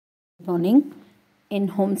morning. In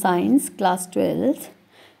Home Science, class 12th,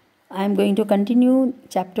 I am going to continue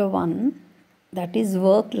chapter 1, that is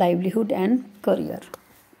work, livelihood and career.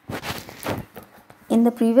 In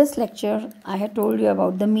the previous lecture, I had told you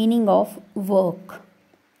about the meaning of work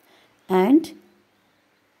and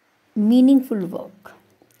meaningful work.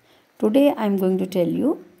 Today, I am going to tell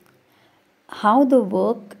you how the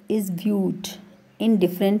work is viewed in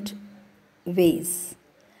different ways,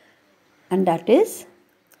 and that is,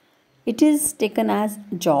 it is taken as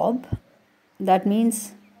job. That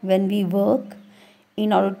means when we work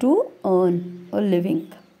in order to earn a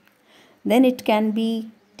living. Then it can be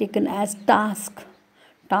taken as task.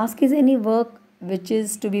 Task is any work which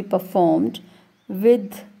is to be performed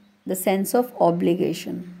with the sense of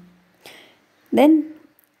obligation. Then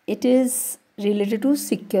it is related to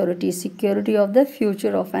security of the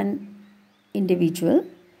future of an individual,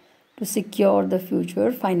 to secure the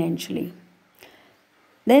future financially.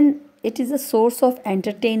 Then it is a source of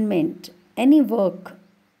entertainment, any work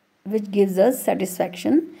which gives us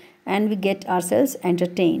satisfaction and we get ourselves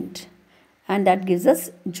entertained, and that gives us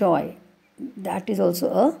joy. That is also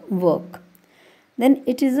a work. Then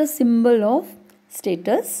it is a symbol of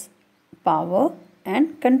status, power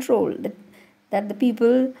and control, that the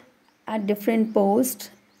people at different posts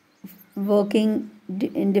working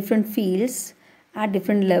in different fields at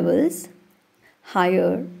different levels,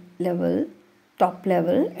 higher level, top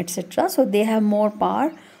level, etc. So they have more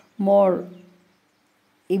power, more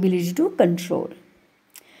ability to control.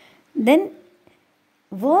 Then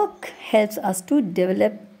work helps us to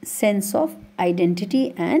develop sense of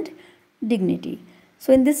identity and dignity.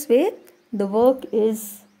 So in this way, the work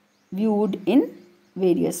is viewed in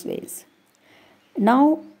various ways.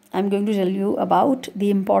 Now I'm going to tell you about the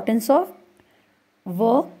importance of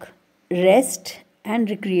work, rest and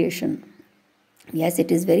recreation. Yes,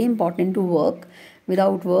 it is very important to work.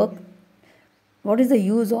 Without work, what is the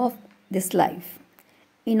use of this life?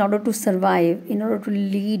 In order to survive, in order to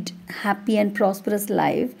lead happy and prosperous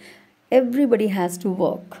life, everybody has to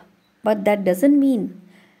work. But that doesn't mean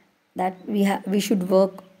that we should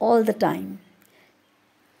work all the time.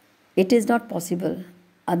 It is not possible.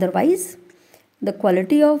 Otherwise, the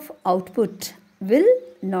quality of output will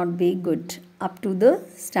not be good, up to the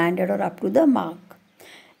standard or up to the mark.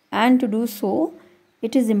 And to do so,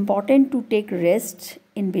 it is important to take rest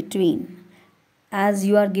in between. As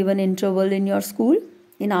you are given interval in your school,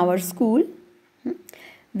 in our school,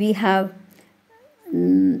 we have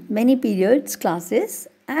many periods, classes,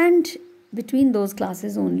 and between those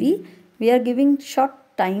classes only, we are giving short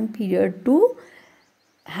time period to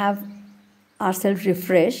have ourselves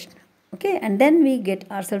refreshed, okay, and then we get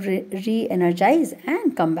ourselves re-energized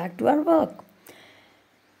and come back to our work.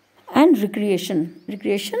 And recreation,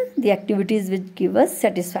 the activities which give us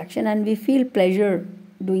satisfaction and we feel pleasure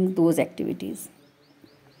doing those activities.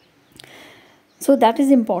 So that is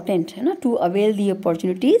important, to avail the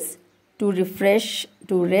opportunities to refresh,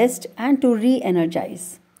 to rest and to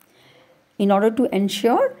re-energize in order to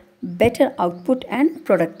ensure better output and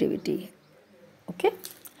productivity. Okay.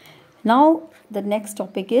 Now the next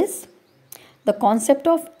topic is the concept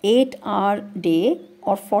of 8-hour day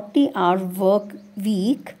or 40-hour work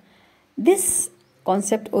week. This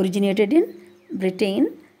concept originated in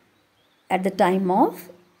Britain at the time of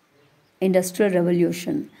Industrial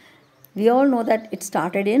Revolution. We all know that it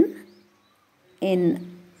started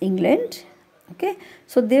in England. Okay,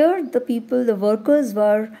 so there the people, the workers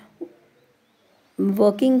were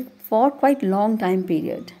working for quite long time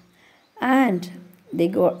period, and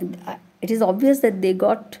it is obvious that they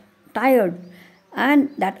got tired, and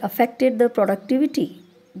that affected the productivity,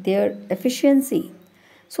 their efficiency.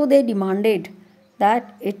 So they demanded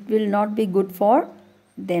that it will not be good for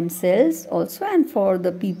themselves also and for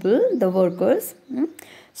the people, the workers.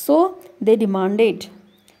 So they demanded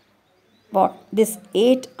this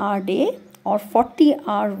 8-hour day or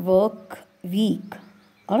 40-hour work week.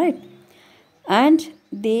 Alright. And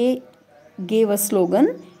they gave a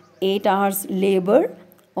slogan: 8 hours labor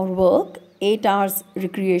or work, 8 hours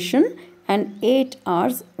recreation and 8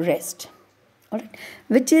 hours rest. Alright.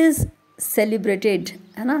 Which is celebrated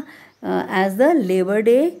as the Labor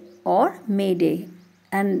Day or May Day.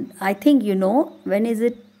 And I think you know when is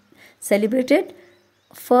it celebrated?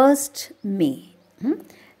 1st May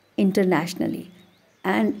internationally,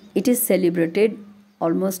 and it is celebrated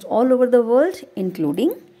almost all over the world,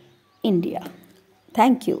 including India.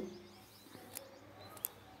 Thank you.